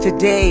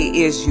Today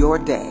is your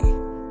day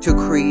to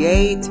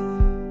create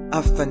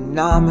a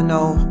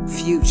phenomenal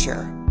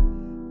future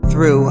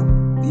through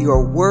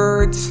your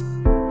words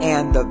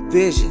and the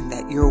vision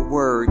that your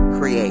word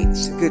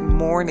creates. Good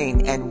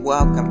morning and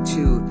welcome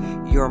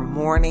to your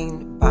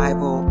morning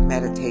Bible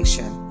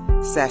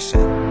meditation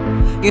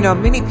session. You know,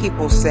 many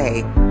people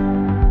say,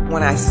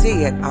 when I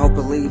see it, I'll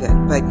believe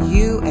it. But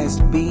you, as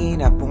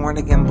being a born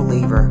again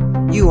believer,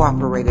 you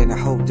operate at a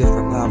whole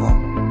different level.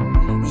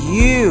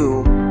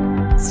 You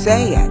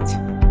say it,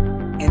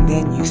 and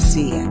then you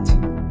see it.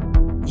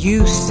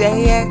 You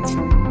say it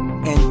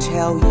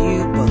until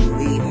you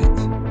believe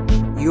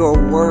it. Your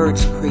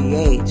words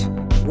create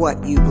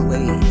what you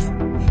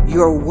believe.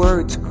 Your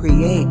words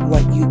create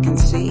what you can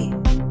see.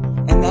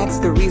 And that's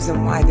the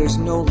reason why there's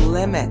no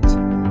limit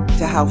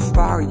to how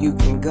far you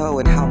can go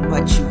and how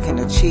much you can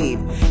achieve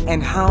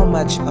and how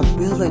much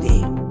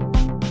ability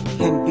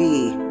can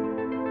be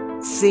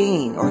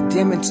seen or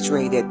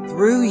demonstrated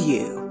through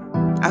you.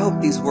 I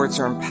hope these words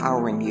are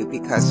empowering you,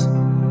 because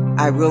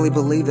I really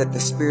believe that the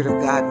Spirit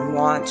of God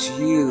wants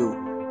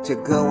you to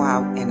go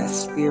out in a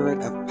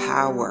spirit of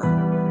power,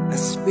 a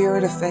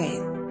spirit of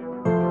faith.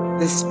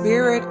 The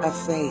spirit of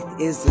faith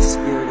is the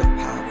spirit of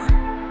power.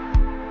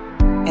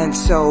 And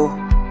so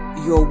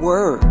your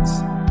words,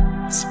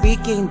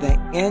 speaking the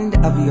end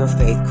of your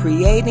faith,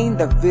 creating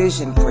the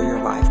vision for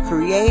your life,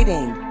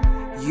 creating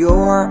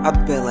your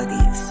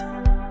abilities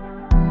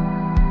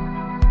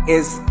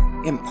is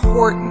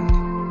important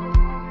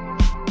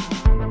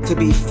to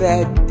be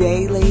fed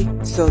daily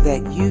so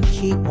that you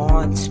keep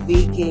on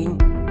speaking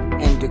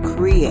and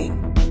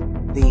decreeing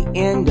the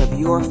end of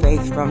your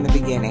faith from the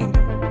beginning,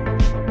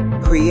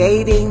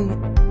 creating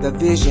the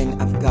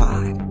vision of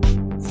God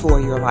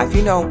for your life.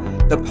 You know,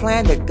 the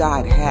plan that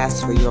God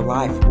has for your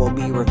life will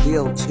be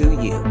revealed to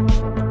you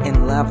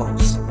in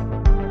levels.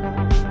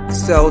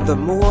 So the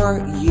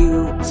more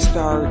you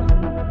start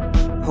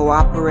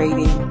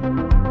cooperating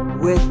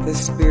with the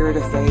spirit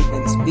of faith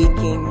and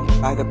speaking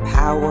by the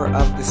power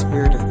of the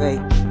spirit of faith,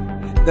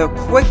 the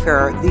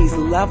quicker these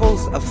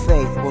levels of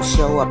faith will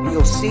show up.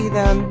 You'll see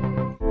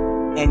them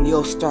and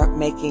you'll start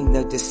making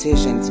the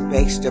decisions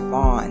based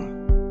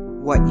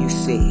upon what you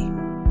see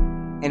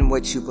and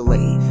what you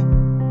believe.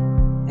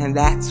 And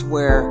that's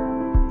where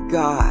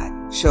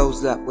God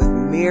shows up with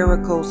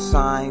miracles,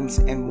 signs,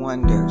 and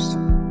wonders.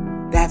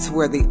 That's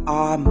where the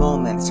awe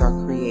moments are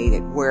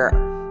created, where,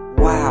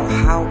 wow,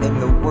 how in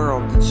the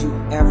world did you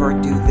ever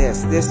do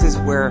this? This is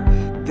where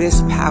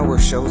this power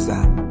shows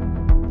up.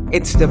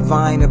 It's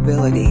divine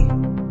ability.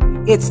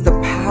 It's the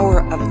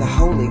power of the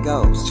Holy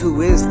Ghost,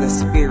 who is the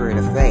spirit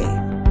of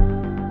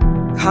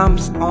faith,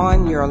 comes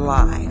on your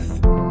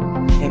life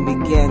and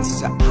begins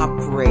to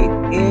operate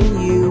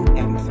in you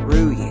and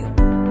through you.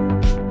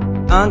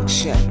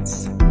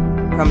 Unctions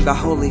from the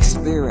Holy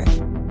Spirit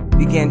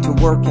begin to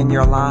work in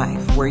your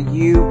life, where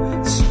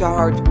you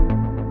start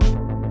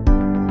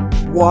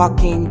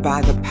walking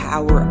by the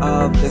power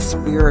of the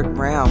spirit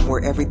realm,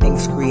 where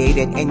everything's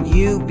created, and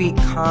you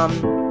become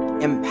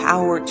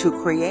empowered to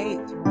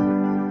create.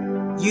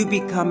 You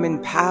become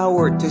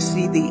empowered to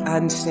see the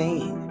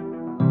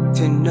unseen,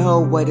 to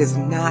know what is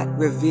not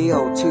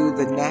revealed to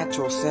the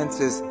natural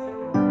senses,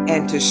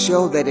 and to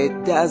show that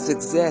it does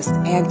exist,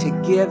 and to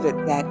give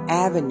it that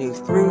avenue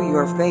through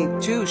your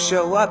faith to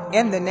show up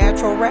in the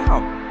natural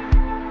realm.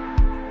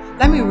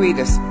 Let me read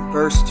a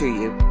verse to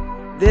you.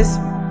 This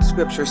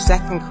scripture,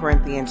 2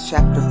 Corinthians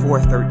chapter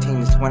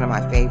 4:13, is one of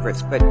my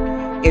favorites, but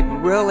it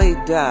really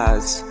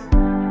does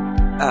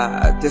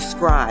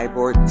describe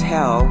or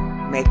tell,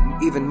 make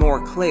even more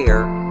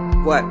clear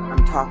what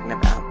I'm talking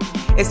about.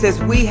 It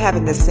says, we have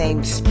in the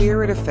same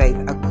spirit of faith,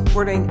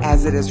 according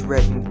as it is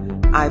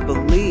written, I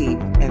believe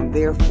and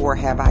therefore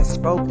have I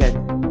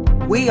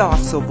spoken. We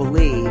also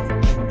believe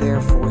and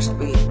therefore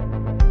speak.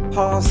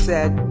 Paul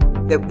said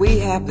that we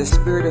have the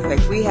spirit of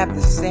faith. We have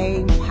the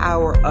same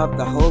power of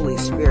the Holy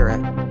Spirit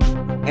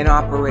in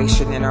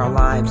operation in our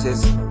lives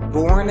as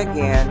born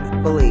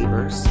again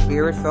believers,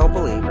 spirit-filled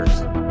believers.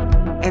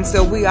 And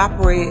so we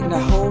operate in a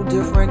whole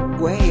different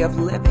way of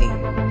living.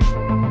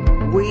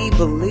 We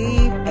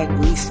believe and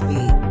we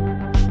speak.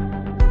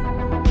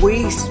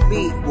 We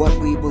speak what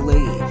we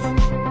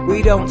believe.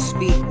 We don't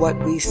speak what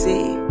we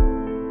see.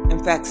 In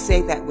fact,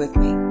 say that with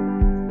me.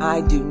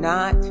 I do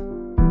not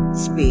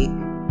speak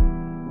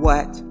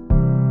what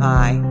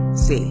I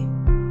see.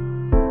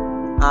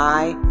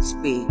 I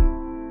speak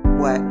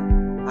what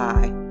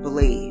I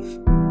believe.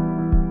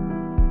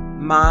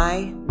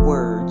 My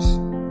words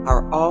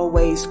are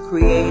always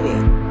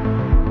created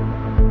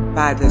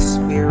by the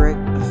spirit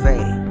of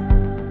faith.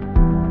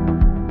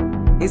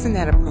 Isn't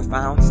that a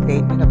profound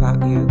statement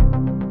about you?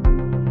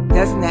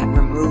 Doesn't that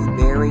remove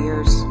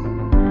barriers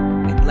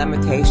and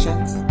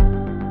limitations?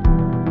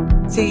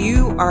 See,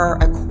 you are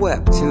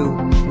equipped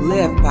to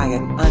live by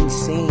an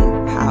unseen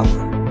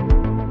power.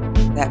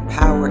 That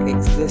power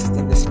exists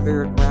in the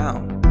spirit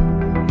realm.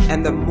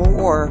 And the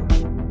more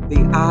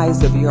the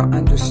eyes of your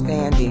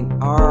understanding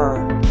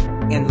are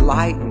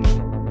enlightened,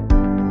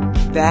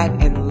 that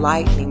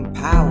enlightening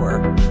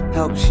power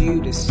helps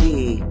you to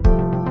see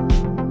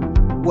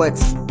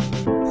what's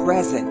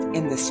present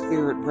in the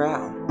spirit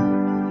realm.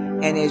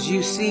 And as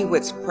you see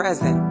what's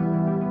present,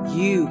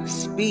 you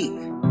speak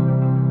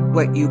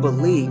what you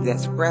believe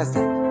that's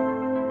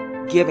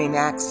present, giving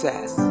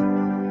access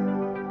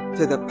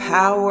to the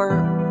power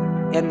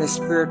in the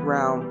spirit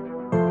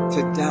realm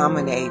to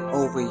dominate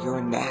over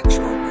your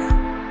natural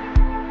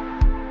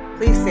realm.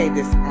 Please say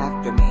this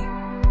after me.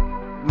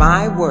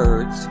 My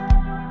words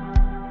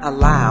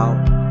allow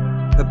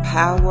the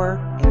power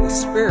in the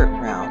spirit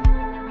realm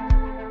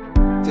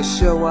to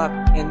show up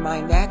in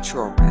my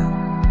natural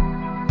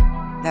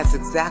realm. That's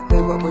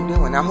exactly what we're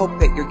doing. I hope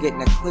that you're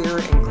getting a clearer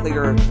and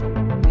clearer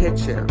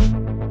picture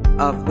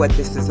of what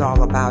this is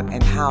all about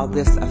and how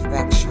this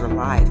affects your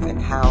life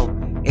and how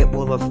it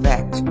will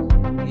affect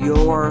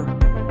your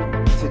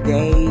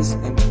todays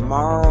and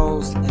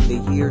tomorrows and the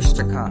years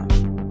to come,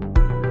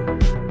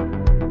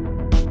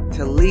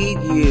 to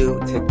lead you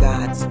to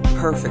God's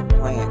perfect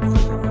plan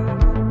for your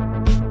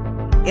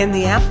life. In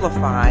the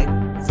Amplified,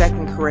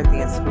 2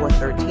 Corinthians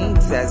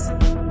 4:13 says,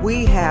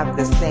 we have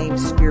the same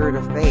spirit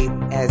of faith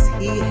as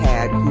he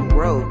had who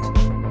wrote,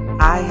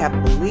 I have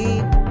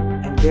believed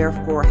and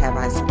therefore have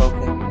I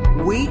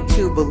spoken. We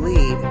too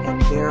believe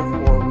and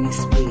therefore we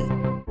speak.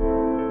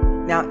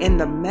 Now in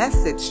the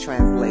Message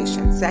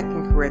translation,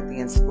 2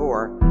 Corinthians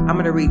 4, I'm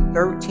going to read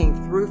 13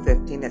 through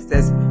 15. It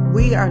says,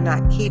 we are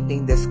not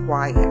keeping this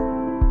quiet,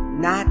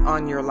 not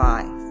on your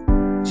life.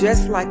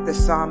 Just like the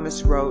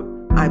psalmist wrote,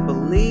 I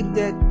believed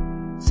it,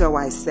 so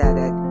I said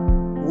it.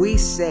 We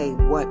say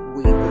what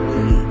we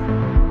believe.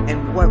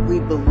 And what we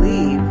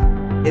believe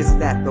is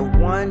that the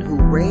one who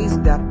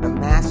raised up the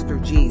Master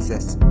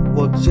Jesus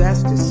will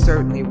just as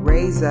certainly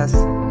raise us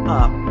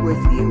up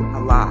with you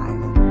alive.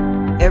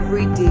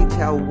 Every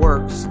detail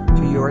works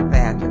to your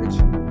advantage,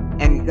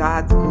 and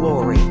God's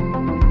glory,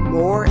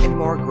 more and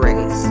more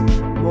grace,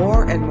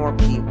 more and more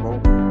people,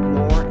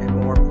 more and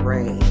more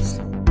praise.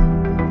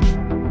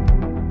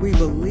 We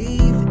believe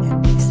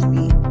and we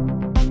speak.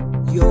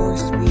 Your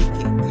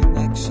speaking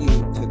connects you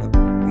to the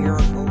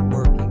miracle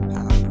working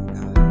power of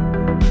God.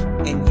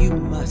 And you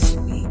must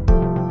speak.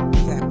 In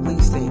fact,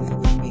 please say that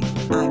with me.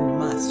 I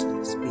must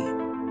speak.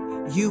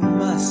 You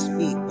must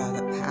speak by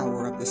the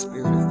power of the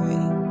Spirit of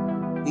faith,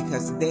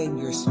 because then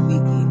you're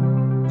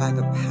speaking by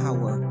the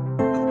power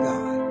of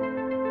God.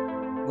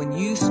 When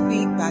you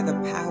speak by the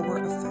power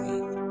of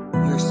faith,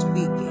 you're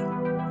speaking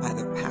by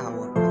the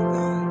power of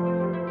God.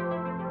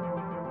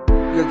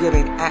 You're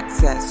giving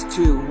access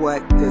to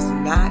what does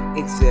not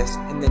exist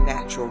in the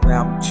natural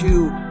realm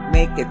to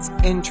make its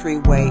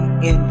entryway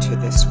into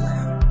this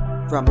realm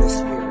from the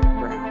spirit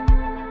realm.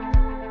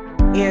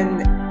 In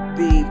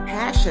the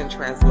Passion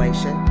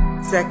Translation,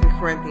 2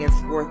 Corinthians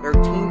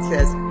 4:13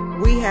 says,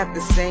 we have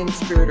the same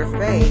spirit of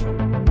faith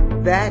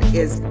that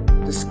is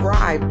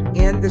described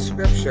in the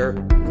scripture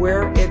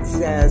where it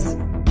says,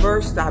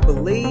 first I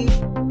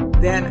believed,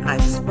 then I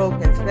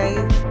spoke in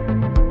faith.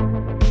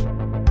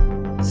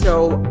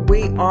 So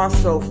we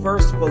also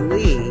first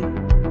believe,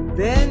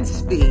 then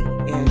speak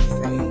in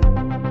faith.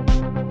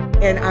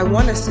 And I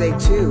want to say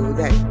too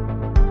that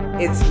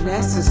it's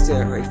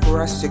necessary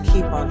for us to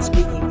keep on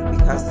speaking,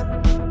 because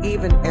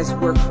even as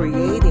we're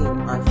creating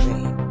our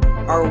faith,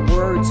 our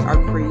words are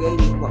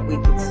creating what we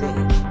can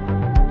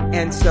see.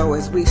 And so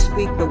as we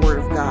speak the word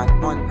of God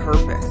on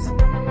purpose,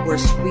 we're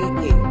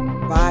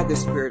speaking by the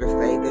spirit of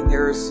faith. And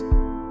there's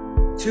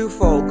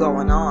twofold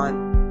going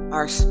on.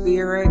 Our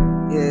spirit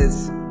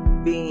is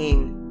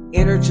being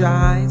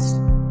energized.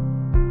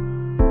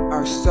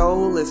 Our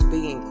soul is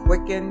being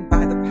quickened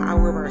by the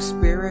power of our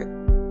spirit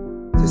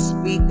to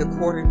speak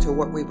according to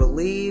what we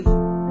believe.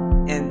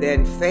 And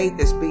then faith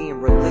is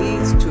being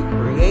released to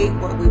create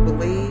what we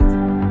believe.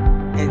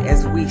 And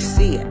as we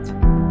see it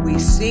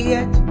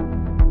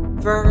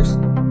first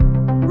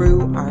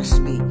through our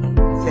speaking.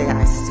 Say,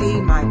 I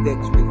see my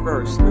victory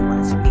first through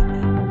my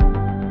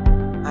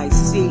speaking. I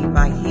see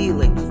my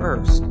healing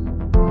first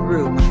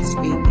through my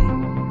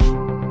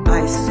speaking.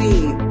 I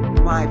see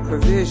my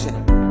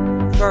provision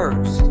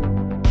first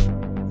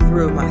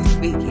through my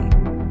speaking.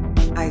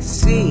 I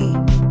see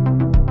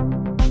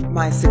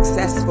my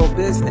successful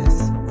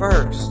business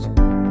first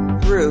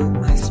through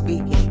my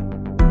speaking.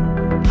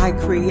 I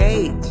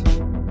create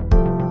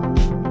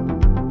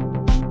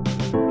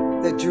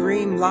the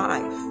dream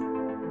life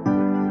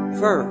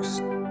first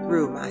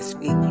through my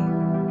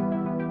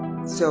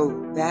speaking.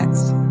 So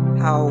that's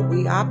how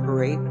we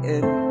operate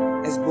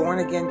as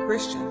born-again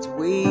Christians.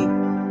 We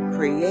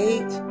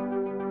create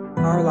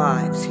our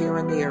lives here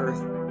on the earth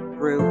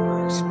through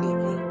our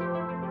speaking.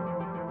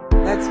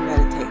 Let's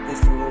meditate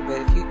this a little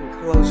bit. If you can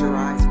close your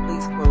eyes,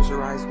 please close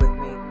your eyes with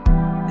me.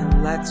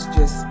 And let's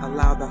just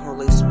allow the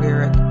Holy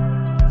Spirit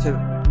to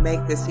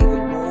make this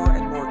even more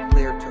and more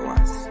clear to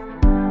us.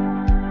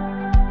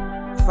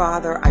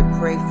 Father, I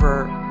pray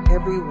for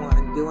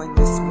everyone doing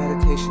this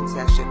meditation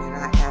session, and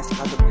I ask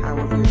by the power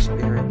of your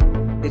Spirit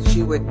that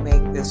you would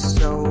make this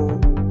so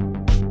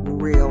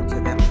real to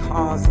them,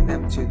 cause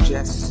them to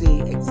just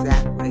see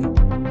exactly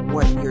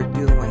what you're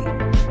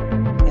doing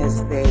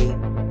as they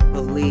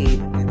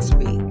believe and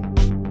speak.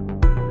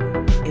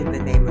 In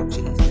the name of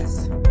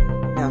Jesus.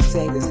 Now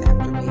say this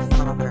after me.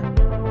 Father,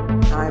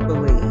 I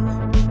believe,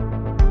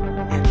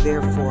 and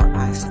therefore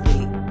I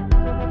speak.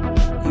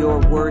 Your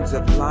words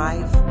of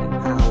life and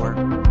power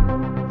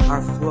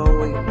are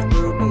flowing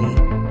through me,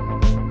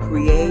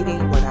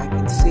 creating what I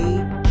can see.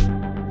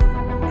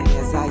 And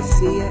as I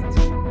see it,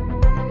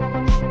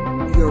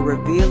 you're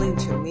revealing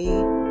to me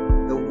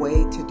the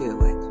way to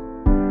do it.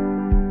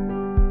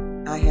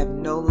 I have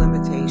no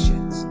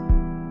limitations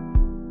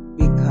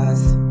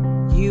because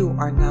you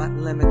are not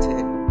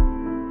limited.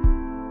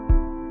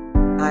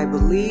 I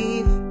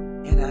believe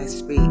and I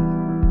speak,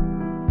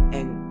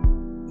 and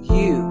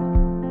you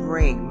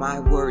bring my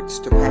words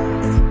to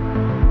pass.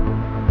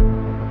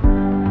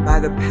 By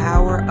the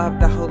power of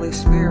the Holy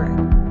Spirit,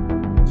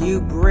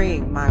 you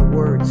bring my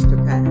words to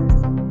pass.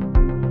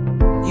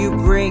 You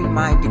bring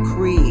my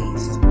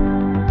decrees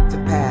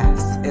to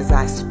pass as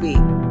I speak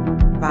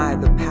by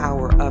the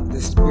power of the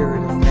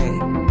Spirit of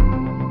faith.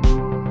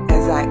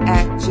 As I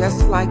act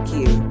just like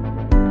you,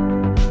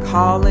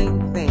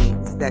 calling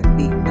things that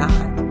be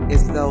not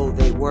as though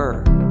they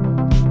were.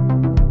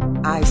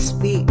 I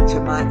speak to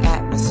my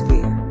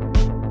atmosphere.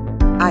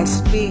 I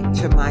speak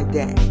to my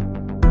day.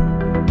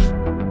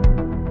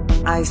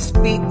 I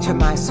speak to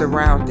my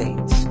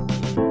surroundings.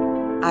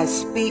 I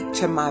speak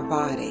to my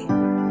body.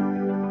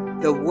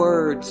 The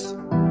words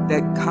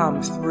that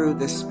come through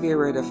the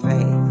Spirit of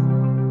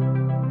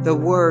faith. The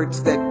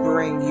words that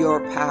bring your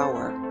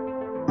power.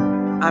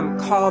 I'm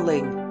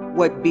calling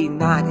what be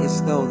not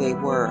as though they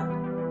were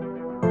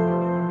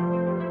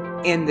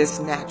in this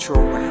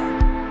natural realm.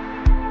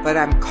 But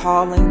I'm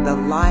calling the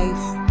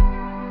life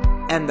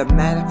and the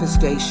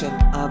manifestation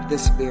of the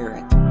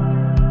Spirit.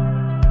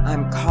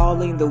 I'm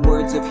calling the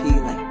words of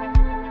healing.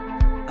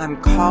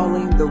 I'm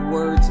calling the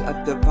words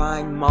of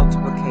divine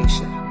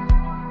multiplication.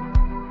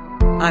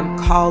 I'm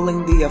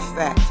calling the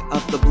effect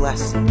of the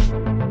blessing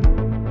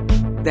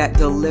that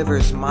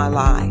delivers my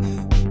life,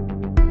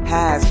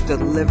 has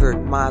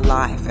delivered my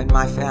life and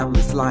my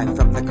family's life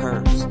from the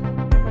curse.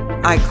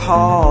 I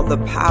call the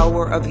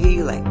power of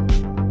healing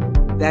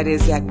that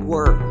is at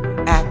work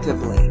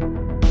actively,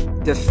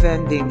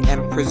 defending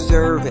and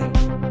preserving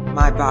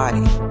my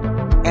body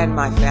and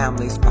my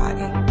family's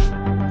body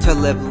to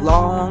live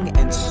long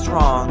and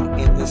strong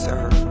in this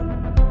earth.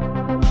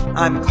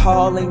 I'm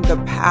calling the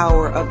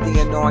power of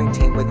the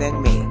anointing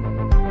within me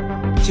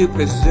to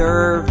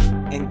preserve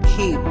and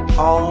keep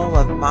all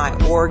of my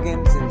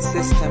organs and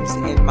systems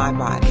in my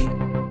body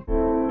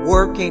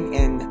working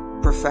in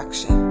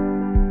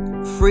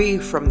perfection, free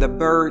from the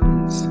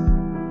burdens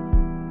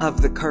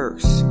of the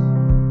curse.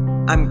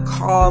 I'm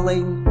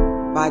calling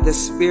by the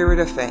Spirit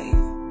of faith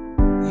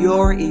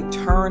your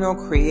eternal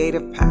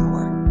creative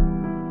power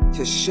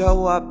to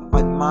show up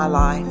on my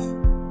life,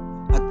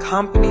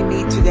 accompany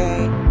me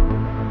today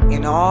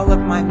in all of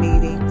my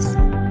meetings,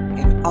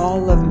 in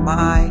all of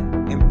my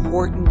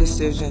important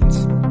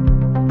decisions.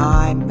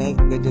 I make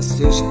the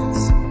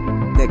decisions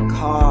that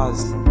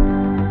cause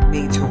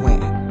me to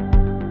win.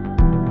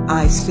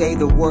 I say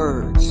the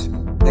words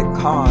that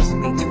cause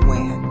me to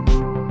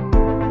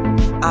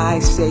win. I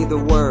say the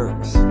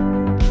words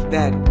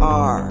that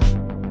are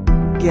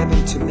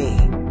given to me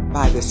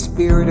by the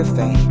Spirit of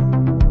faith.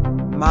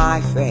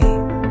 My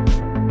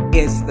faith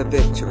is the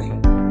victory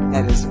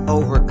that has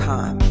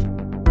overcome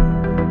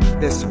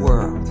this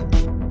world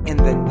in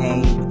the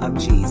name of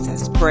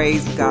Jesus.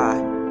 Praise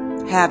God.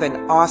 Have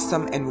an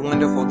awesome and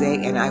wonderful day,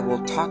 and I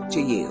will talk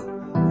to you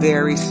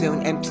very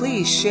soon. And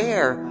please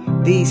share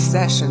these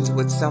sessions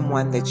with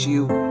someone that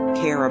you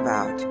care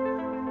about.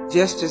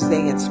 Just as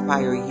they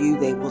inspire you,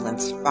 they will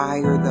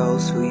inspire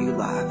those who you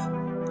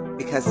love,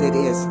 because it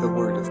is the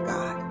Word of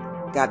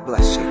God. God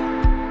bless you.